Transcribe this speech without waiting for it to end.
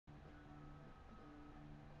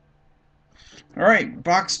Alright,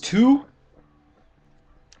 box 2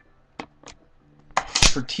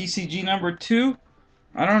 for TCG number 2.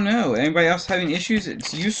 I don't know. Anybody else having issues?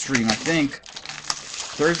 It's Ustream, I think.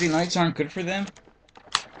 Thursday nights aren't good for them.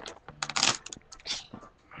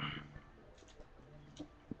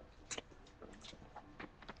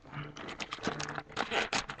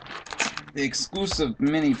 The exclusive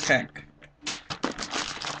mini pack.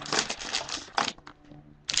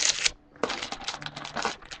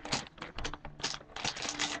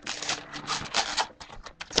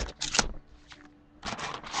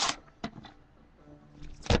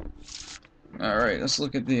 Alright, let's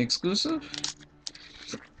look at the exclusive.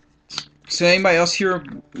 So anybody else here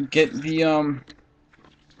get the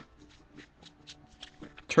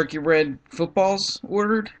turkey red footballs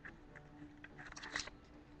ordered?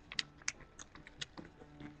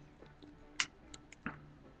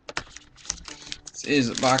 This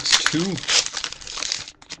is box 2.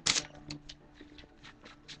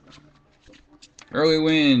 Early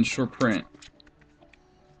win, short print.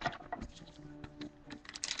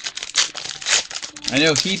 I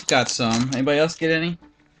know Heath got some. Anybody else get any?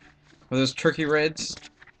 Of those turkey reds?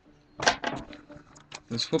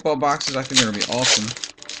 Those football boxes, I think they're going to be awesome.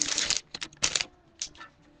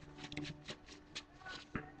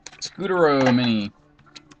 Scootero mini.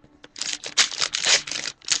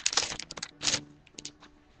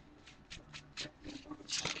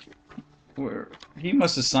 He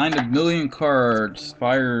must have signed 1 million cards.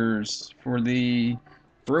 Fires for the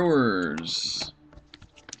Brewers.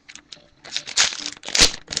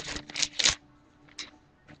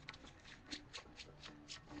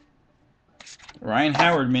 Ryan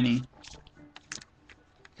Howard mini.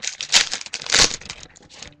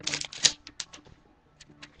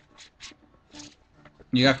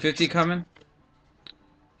 You got 50 coming?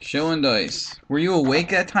 Show and dice. Were you awake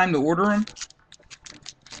that time to order them?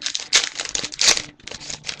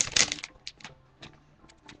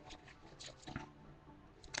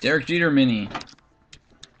 Derek Jeter mini.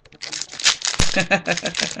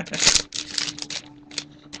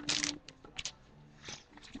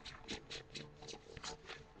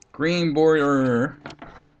 Green border.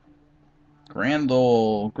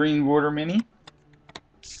 Grandel green border mini.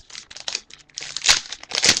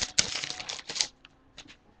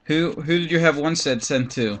 Who did you have one set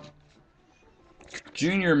sent to?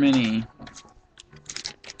 Junior mini.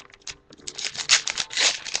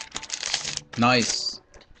 Nice.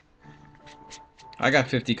 I got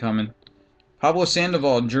 50 coming. Pablo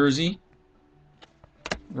Sandoval jersey.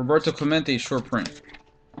 Roberto Clemente short print.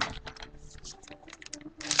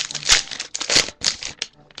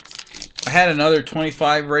 I had another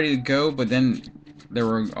 25 ready to go, but then they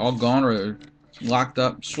were all gone or locked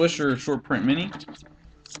up. Swisher short print mini.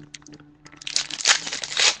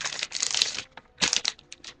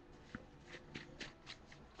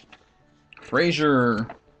 Frazier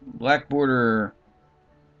black border.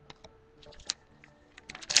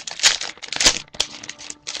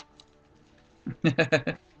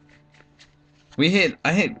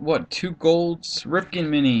 I hit what, 2 golds? Ripken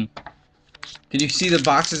mini. Did you see the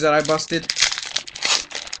boxes that I busted?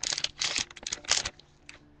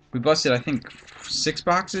 We busted, I think, 6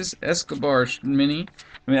 boxes. Escobar mini.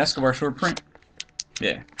 I mean, Escobar short print.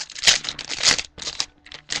 Yeah.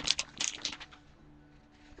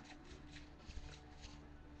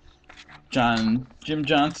 Jim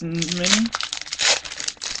Johnson mini.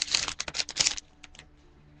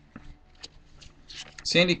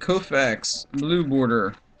 Sandy Koufax blue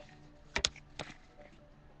border.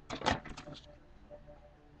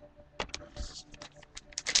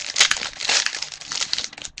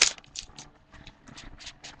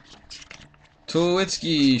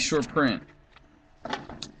 Tulowitzki short print.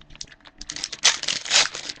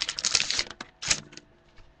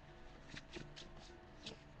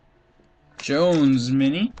 Jones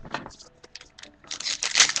mini.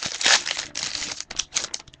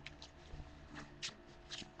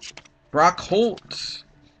 Brock Holt.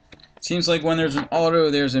 Seems like when there's an auto,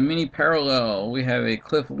 there's a mini parallel. We have a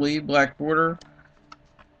Cliff Lee black border.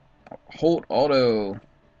 Holt auto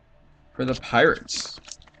for the Pirates.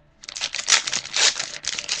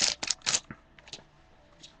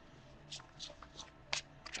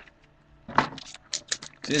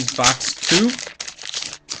 This is box 2.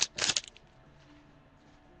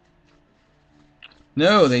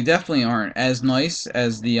 No, they definitely aren't as nice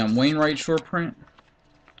as the Wainwright short print.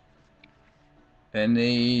 And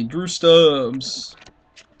a Drew Stubbs.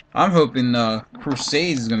 I'm hoping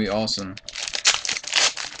Crusades is going to be awesome.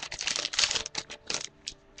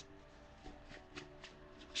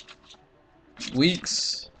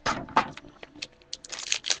 Weeks.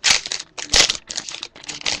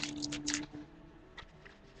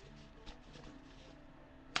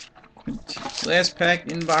 Last pack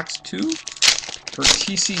in box 2 for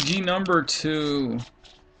TCG number 2.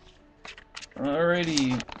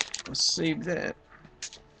 Alrighty, let's save that.